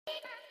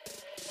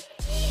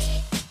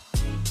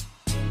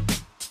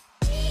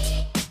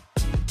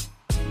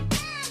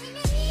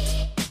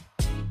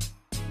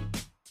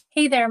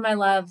Hey there, my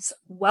loves.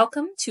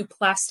 Welcome to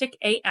Plastic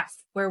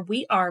AF, where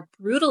we are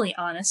brutally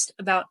honest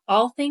about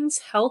all things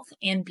health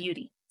and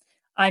beauty.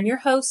 I'm your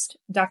host,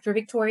 Dr.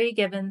 Victoria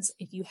Givens.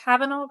 If you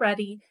haven't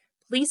already,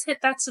 please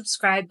hit that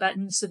subscribe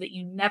button so that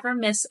you never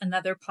miss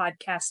another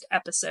podcast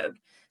episode.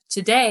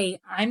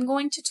 Today, I'm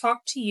going to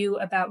talk to you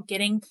about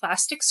getting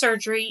plastic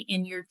surgery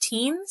in your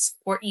teens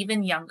or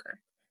even younger.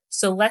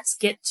 So let's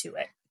get to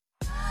it.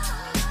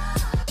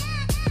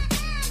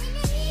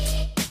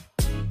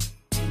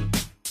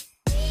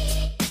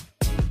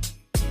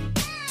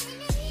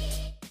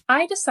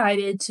 I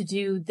decided to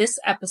do this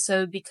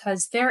episode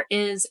because there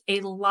is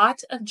a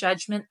lot of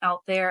judgment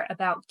out there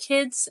about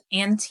kids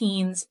and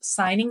teens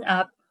signing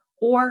up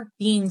or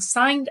being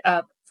signed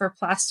up for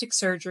plastic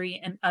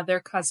surgery and other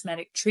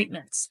cosmetic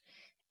treatments.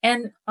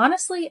 And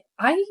honestly,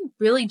 I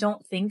really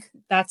don't think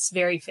that's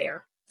very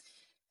fair.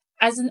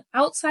 As an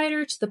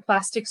outsider to the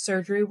plastic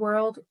surgery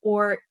world,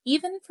 or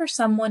even for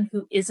someone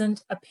who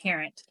isn't a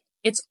parent,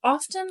 it's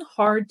often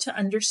hard to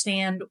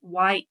understand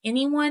why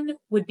anyone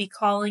would be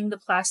calling the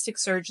plastic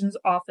surgeon's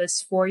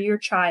office for your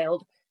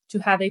child to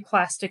have a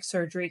plastic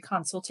surgery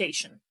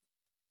consultation.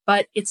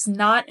 But it's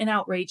not an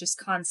outrageous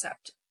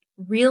concept.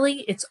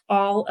 Really, it's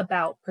all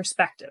about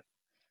perspective.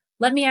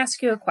 Let me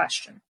ask you a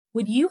question.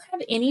 Would you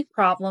have any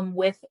problem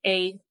with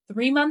a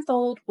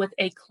 3-month-old with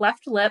a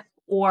cleft lip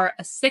or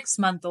a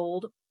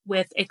 6-month-old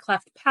with a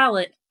cleft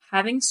palate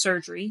having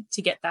surgery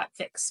to get that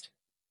fixed?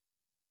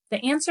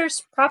 The answer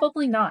is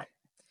probably not.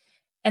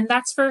 And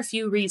that's for a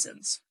few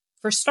reasons.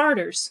 For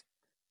starters,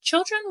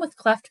 children with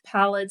cleft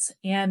palates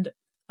and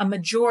a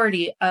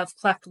majority of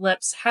cleft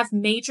lips have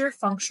major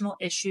functional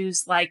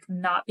issues like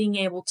not being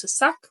able to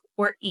suck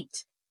or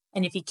eat.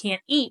 And if you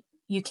can't eat,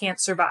 you can't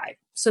survive.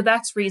 So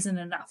that's reason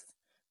enough.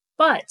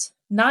 But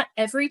not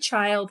every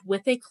child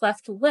with a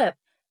cleft lip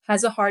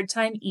has a hard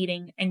time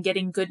eating and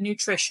getting good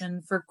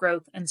nutrition for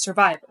growth and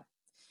survival.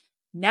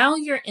 Now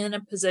you're in a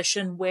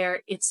position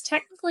where it's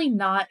technically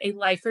not a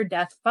life or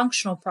death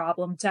functional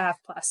problem to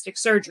have plastic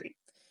surgery.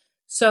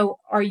 So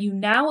are you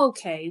now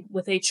okay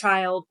with a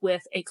child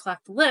with a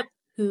cleft lip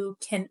who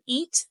can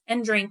eat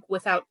and drink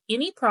without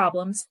any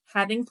problems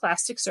having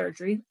plastic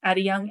surgery at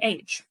a young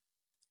age?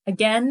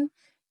 Again,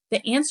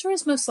 the answer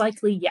is most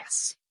likely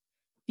yes,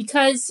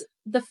 because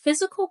the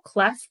physical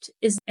cleft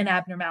is an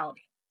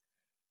abnormality.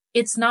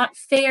 It's not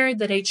fair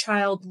that a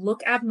child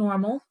look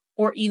abnormal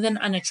or even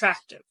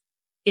unattractive.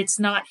 It's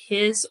not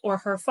his or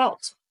her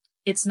fault.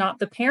 It's not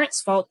the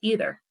parent's fault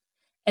either.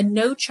 And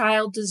no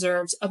child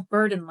deserves a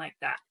burden like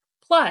that.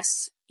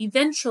 Plus,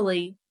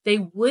 eventually, they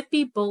would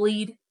be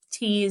bullied,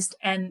 teased,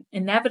 and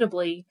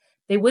inevitably,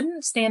 they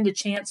wouldn't stand a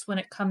chance when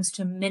it comes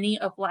to many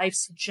of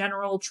life's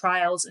general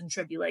trials and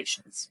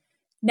tribulations.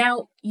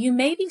 Now, you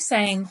may be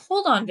saying,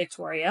 hold on,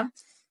 Victoria.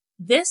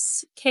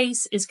 This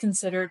case is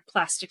considered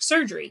plastic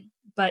surgery,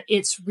 but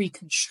it's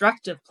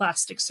reconstructive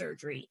plastic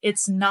surgery.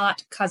 It's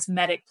not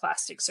cosmetic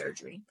plastic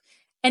surgery.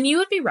 And you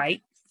would be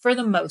right, for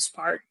the most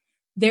part.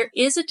 There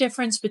is a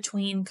difference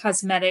between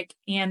cosmetic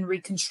and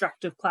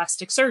reconstructive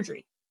plastic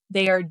surgery.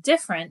 They are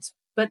different,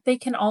 but they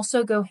can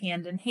also go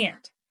hand in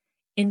hand.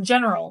 In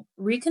general,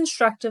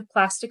 reconstructive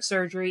plastic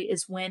surgery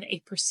is when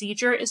a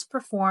procedure is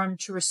performed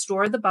to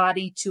restore the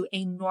body to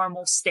a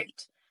normal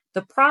state.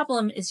 The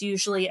problem is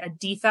usually a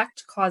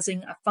defect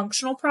causing a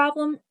functional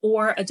problem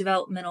or a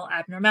developmental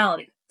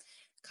abnormality.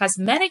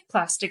 Cosmetic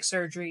plastic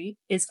surgery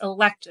is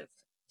elective,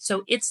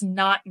 so it's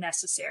not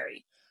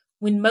necessary.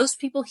 When most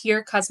people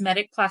hear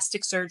cosmetic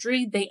plastic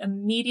surgery, they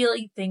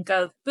immediately think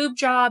of boob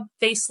job,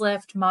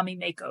 facelift, mommy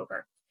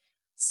makeover.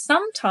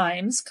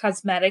 Sometimes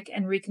cosmetic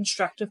and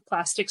reconstructive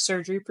plastic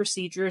surgery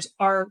procedures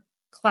are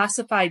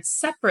classified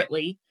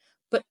separately,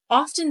 but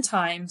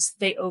oftentimes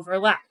they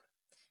overlap.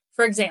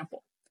 For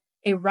example,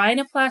 a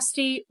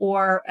rhinoplasty,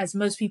 or as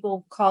most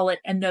people call it,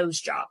 a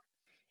nose job.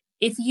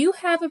 If you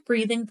have a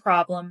breathing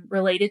problem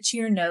related to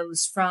your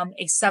nose from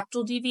a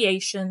septal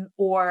deviation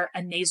or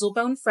a nasal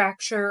bone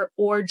fracture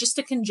or just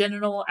a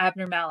congenital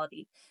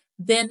abnormality,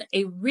 then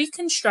a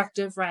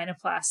reconstructive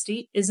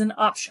rhinoplasty is an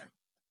option.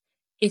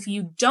 If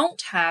you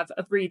don't have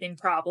a breathing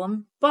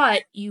problem,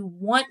 but you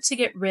want to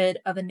get rid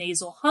of a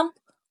nasal hump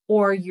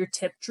or your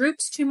tip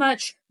droops too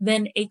much,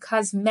 then a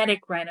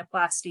cosmetic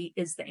rhinoplasty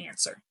is the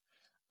answer.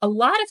 A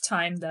lot of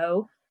time,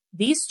 though,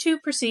 these two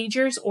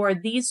procedures or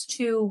these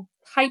two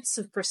types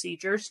of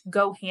procedures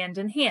go hand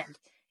in hand.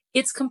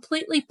 It's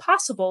completely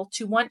possible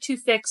to want to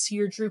fix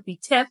your droopy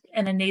tip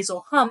and a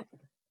nasal hump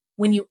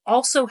when you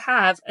also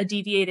have a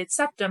deviated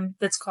septum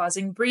that's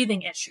causing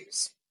breathing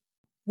issues.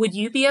 Would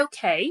you be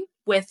okay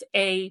with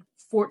a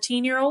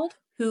 14-year-old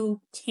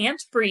who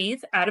can't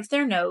breathe out of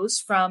their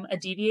nose from a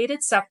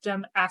deviated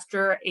septum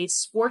after a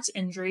sports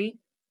injury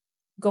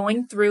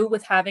going through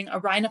with having a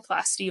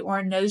rhinoplasty or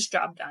a nose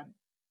job done?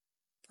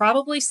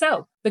 Probably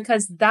so,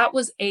 because that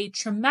was a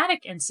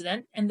traumatic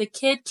incident and the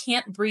kid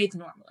can't breathe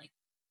normally.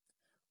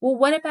 Well,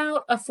 what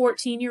about a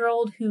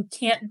 14-year-old who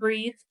can't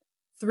breathe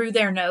through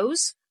their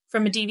nose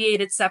from a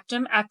deviated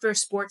septum after a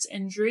sports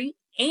injury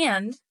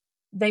and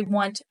they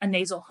want a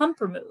nasal hump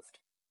removed?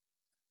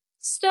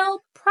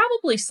 Still,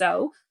 probably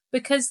so,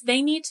 because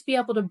they need to be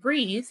able to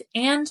breathe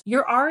and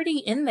you're already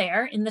in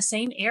there in the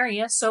same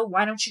area, so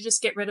why don't you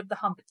just get rid of the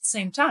hump at the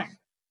same time?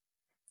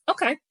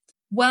 Okay.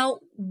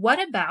 Well,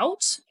 what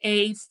about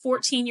a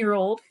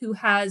 14-year-old who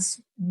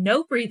has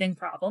no breathing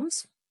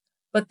problems,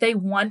 but they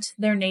want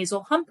their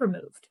nasal hump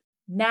removed?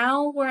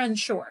 Now we're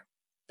unsure.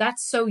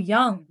 That's so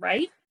young,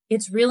 right?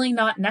 It's really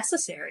not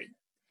necessary.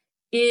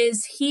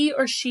 Is he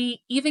or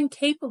she even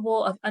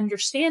capable of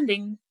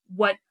understanding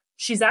what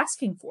she's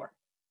asking for?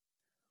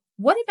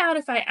 What about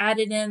if I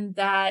added in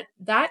that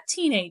that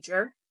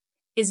teenager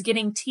is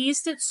getting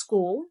teased at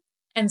school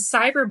and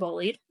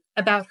cyberbullied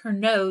about her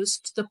nose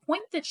to the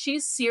point that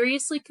she's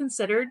seriously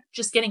considered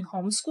just getting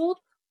homeschooled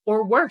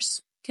or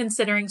worse,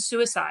 considering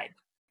suicide?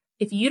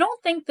 If you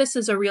don't think this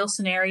is a real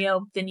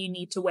scenario, then you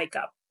need to wake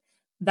up.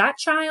 That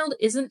child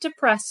isn't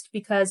depressed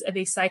because of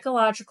a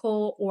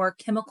psychological or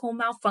chemical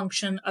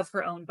malfunction of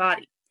her own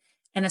body.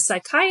 And a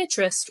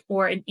psychiatrist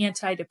or an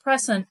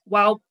antidepressant,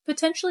 while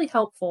potentially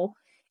helpful,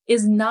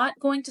 is not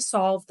going to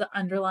solve the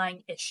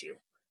underlying issue,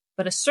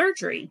 but a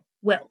surgery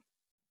will.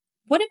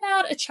 What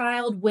about a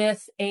child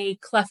with a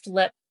cleft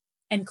lip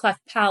and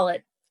cleft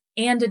palate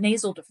and a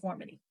nasal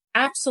deformity?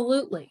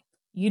 Absolutely.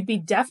 You'd be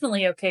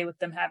definitely okay with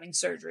them having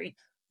surgery.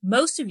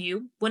 Most of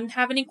you wouldn't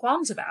have any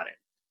qualms about it.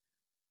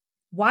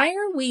 Why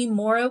are we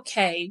more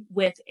okay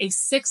with a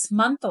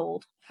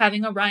 6-month-old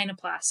having a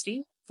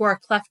rhinoplasty for a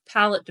cleft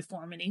palate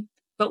deformity,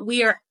 but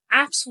we are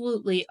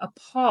absolutely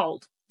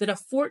appalled that a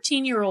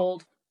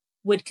 14-year-old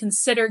would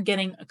consider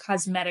getting a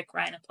cosmetic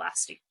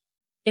rhinoplasty?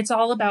 It's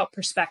all about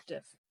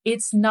perspective.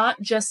 It's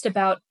not just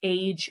about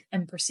age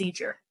and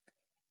procedure.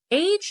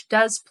 Age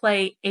does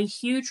play a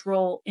huge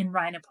role in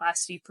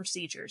rhinoplasty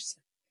procedures.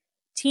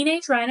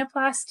 Teenage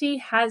rhinoplasty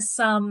has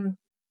some,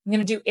 I'm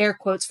going to do air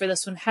quotes for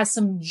this one, has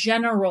some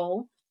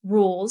general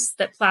rules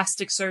that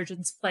plastic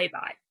surgeons play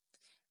by.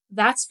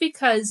 That's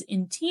because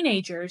in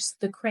teenagers,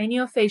 the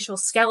craniofacial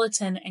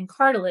skeleton and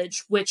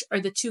cartilage, which are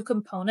the two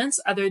components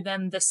other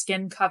than the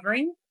skin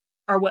covering,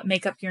 are what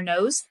make up your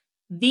nose,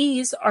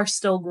 these are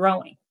still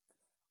growing.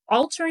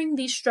 Altering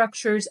these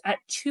structures at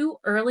too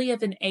early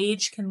of an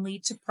age can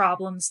lead to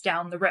problems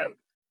down the road.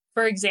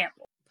 For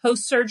example,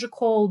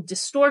 post-surgical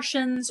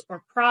distortions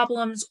or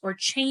problems or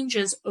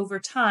changes over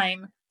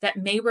time that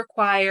may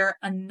require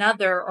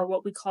another or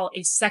what we call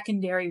a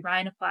secondary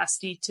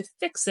rhinoplasty to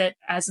fix it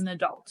as an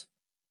adult.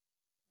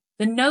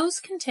 The nose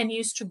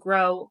continues to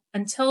grow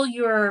until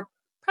you're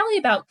probably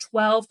about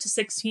 12 to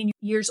 16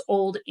 years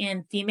old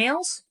in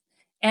females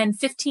and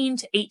 15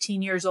 to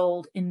 18 years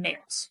old in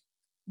males.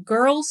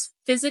 Girls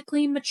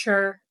physically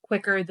mature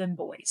quicker than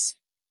boys.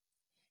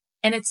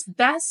 And it's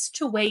best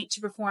to wait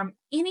to perform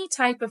any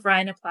type of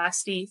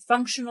rhinoplasty,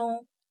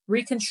 functional,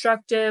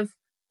 reconstructive,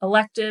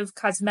 elective,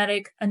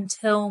 cosmetic,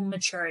 until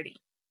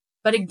maturity.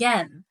 But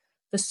again,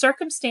 the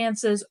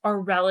circumstances are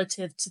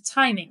relative to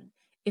timing.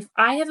 If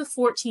I have a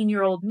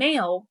 14-year-old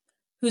male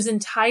whose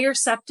entire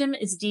septum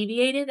is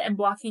deviated and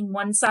blocking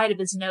one side of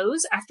his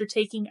nose after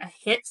taking a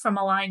hit from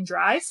a line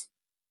drive,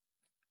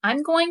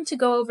 I'm going to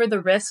go over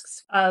the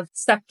risks of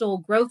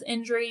septal growth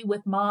injury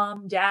with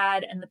mom,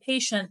 dad, and the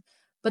patient,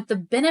 but the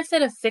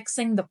benefit of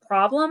fixing the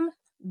problem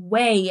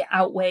way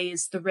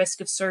outweighs the risk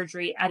of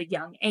surgery at a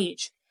young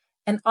age.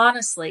 And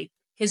honestly,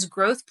 his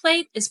growth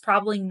plate is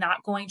probably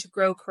not going to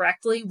grow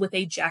correctly with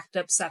a jacked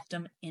up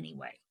septum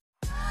anyway.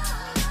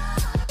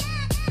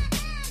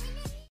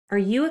 Are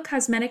you a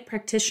cosmetic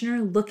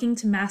practitioner looking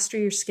to master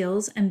your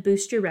skills and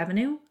boost your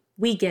revenue?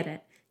 We get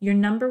it. Your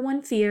number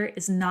one fear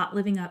is not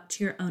living up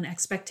to your own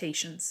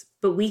expectations,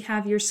 but we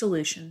have your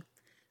solution.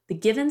 The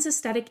Givens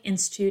Aesthetic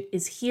Institute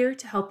is here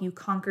to help you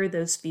conquer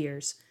those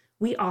fears.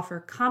 We offer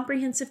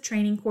comprehensive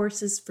training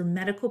courses for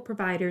medical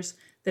providers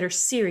that are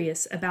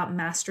serious about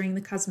mastering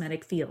the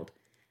cosmetic field.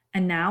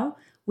 And now,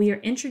 we are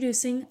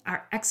introducing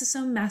our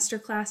Exosome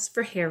Masterclass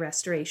for hair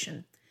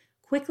restoration.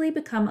 Quickly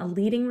become a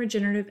leading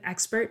regenerative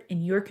expert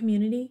in your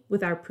community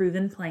with our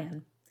proven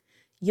plan.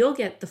 You'll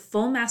get the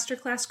full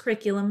masterclass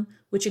curriculum,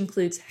 which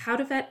includes how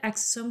to vet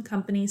exosome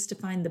companies to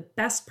find the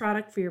best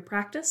product for your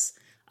practice,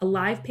 a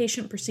live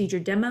patient procedure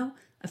demo,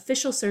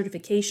 official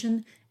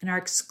certification, and our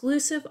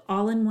exclusive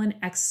all-in-one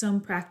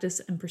exosome practice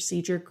and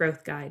procedure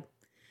growth guide.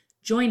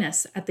 Join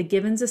us at the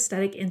Givens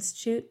Aesthetic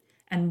Institute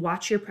and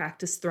watch your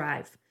practice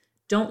thrive.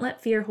 Don't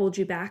let fear hold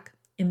you back.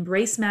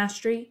 Embrace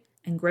mastery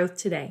and growth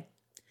today.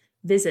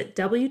 Visit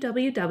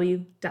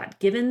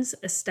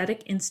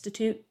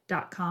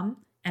www.givensaestheticinstitute.com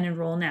and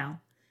enroll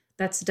now.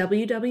 That's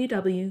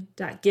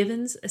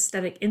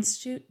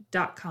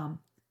www.givensaestheticinstitute.com.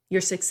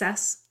 Your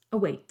success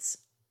awaits.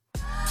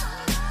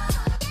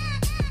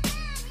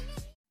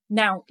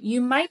 Now,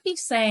 you might be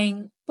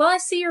saying, well, I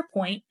see your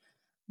point,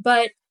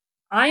 but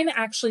I'm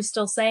actually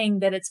still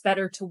saying that it's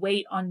better to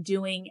wait on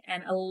doing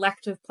an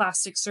elective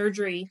plastic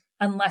surgery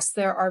unless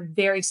there are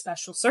very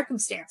special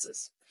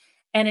circumstances.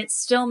 And it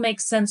still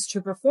makes sense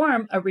to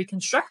perform a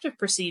reconstructive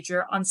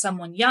procedure on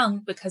someone young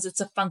because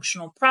it's a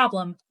functional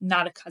problem,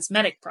 not a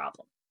cosmetic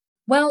problem.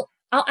 Well,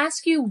 I'll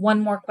ask you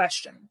one more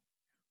question.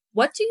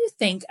 What do you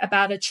think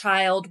about a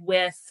child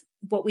with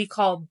what we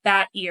call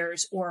bat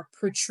ears or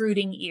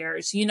protruding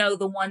ears,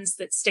 the ones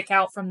that stick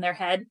out from their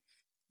head,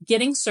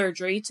 getting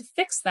surgery to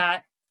fix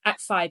that at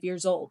 5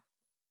 years old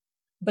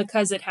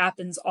because it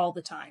happens all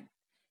the time.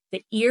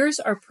 The ears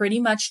are pretty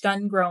much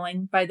done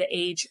growing by the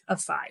age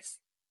of 5.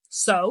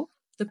 So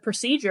the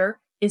procedure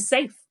is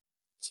safe.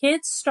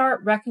 Kids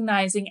start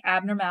recognizing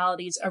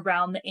abnormalities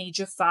around the age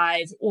of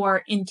 5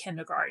 or in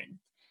kindergarten.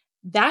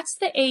 That's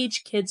the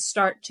age kids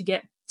start to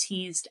get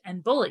teased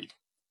and bullied.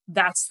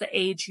 That's the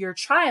age your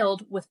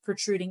child with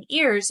protruding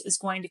ears is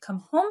going to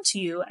come home to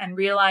you and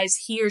realize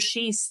he or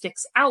she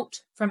sticks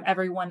out from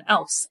everyone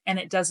else and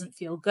it doesn't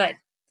feel good.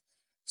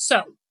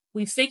 So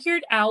we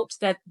figured out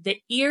that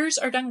the ears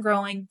are done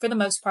growing for the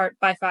most part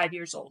by 5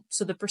 years old.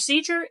 So the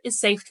procedure is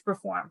safe to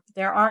perform.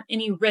 There aren't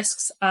any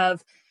risks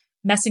of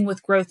messing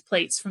with growth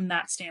plates from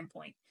that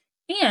standpoint.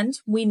 And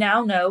we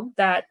now know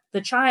that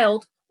the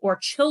child or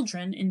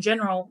children in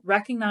general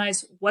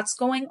recognize what's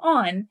going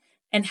on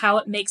and how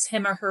it makes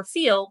him or her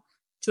feel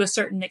to a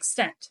certain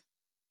extent.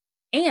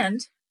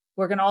 And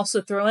we're going to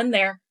also throw in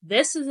there,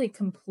 this is a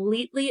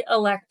completely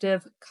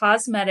elective,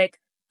 cosmetic,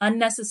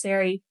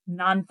 unnecessary,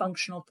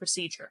 non-functional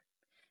procedure.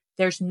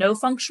 There's no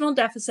functional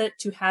deficit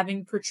to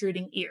having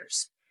protruding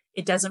ears.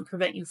 It doesn't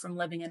prevent you from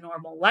living a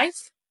normal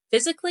life,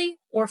 physically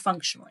or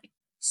functionally.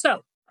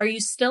 So, are you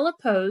still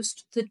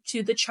opposed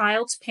to the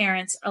child's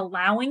parents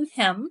allowing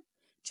him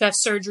to have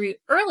surgery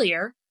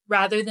earlier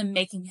rather than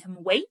making him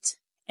wait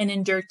and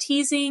endure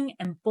teasing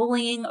and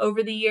bullying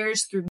over the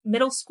years through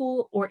middle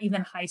school or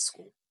even high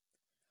school?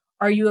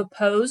 Are you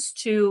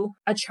opposed to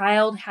a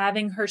child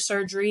having her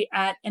surgery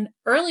at an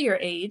earlier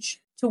age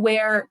to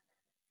where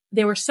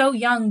they were so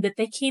young that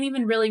they can't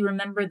even really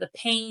remember the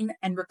pain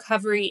and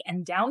recovery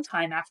and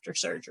downtime after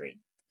surgery?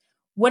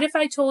 What if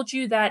I told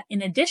you that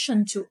in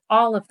addition to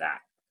all of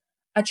that,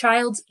 a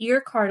child's ear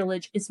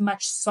cartilage is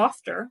much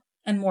softer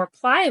and more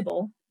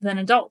pliable than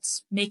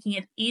adults, making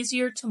it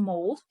easier to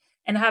mold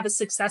and have a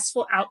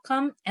successful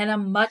outcome and a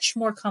much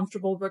more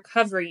comfortable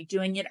recovery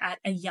doing it at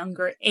a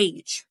younger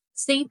age?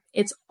 See,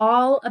 it's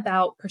all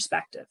about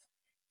perspective,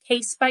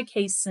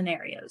 case-by-case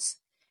scenarios.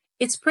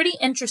 It's pretty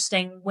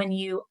interesting when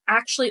you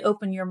actually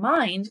open your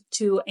mind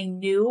to a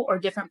new or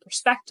different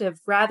perspective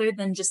rather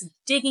than just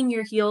digging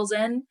your heels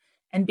in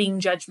and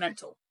being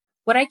judgmental.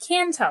 What I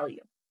can tell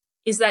you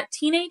is that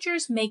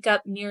teenagers make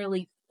up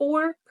nearly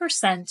 4%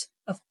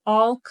 of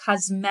all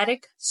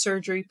cosmetic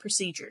surgery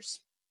procedures.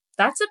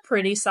 That's a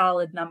pretty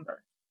solid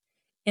number.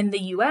 In the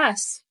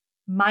US,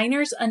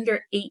 minors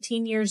under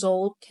 18 years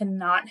old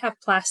cannot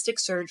have plastic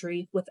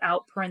surgery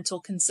without parental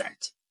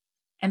consent.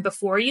 And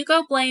before you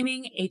go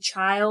blaming a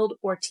child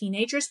or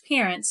teenager's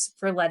parents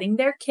for letting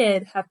their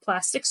kid have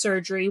plastic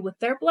surgery with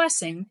their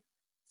blessing,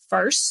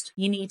 first,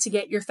 you need to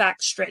get your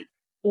facts straight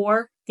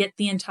or get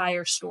the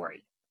entire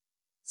story.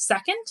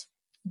 Second,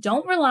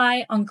 don't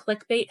rely on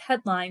clickbait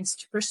headlines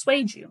to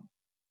persuade you.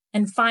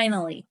 And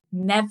finally,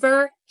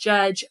 never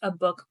judge a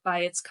book by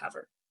its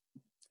cover.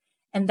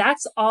 And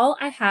that's all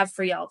I have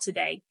for y'all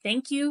today.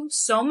 Thank you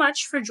so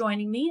much for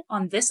joining me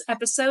on this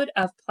episode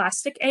of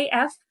Plastic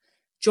AF.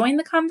 Join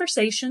the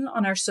conversation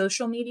on our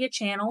social media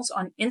channels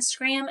on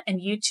Instagram and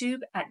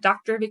YouTube at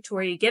Dr.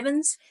 Victoria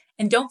Givens.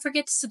 And don't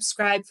forget to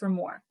subscribe for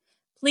more.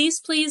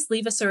 Please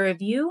leave us a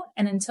review.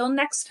 And until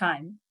next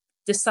time,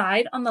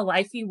 decide on the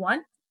life you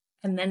want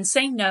and then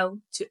say no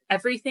to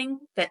everything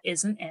that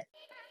isn't it.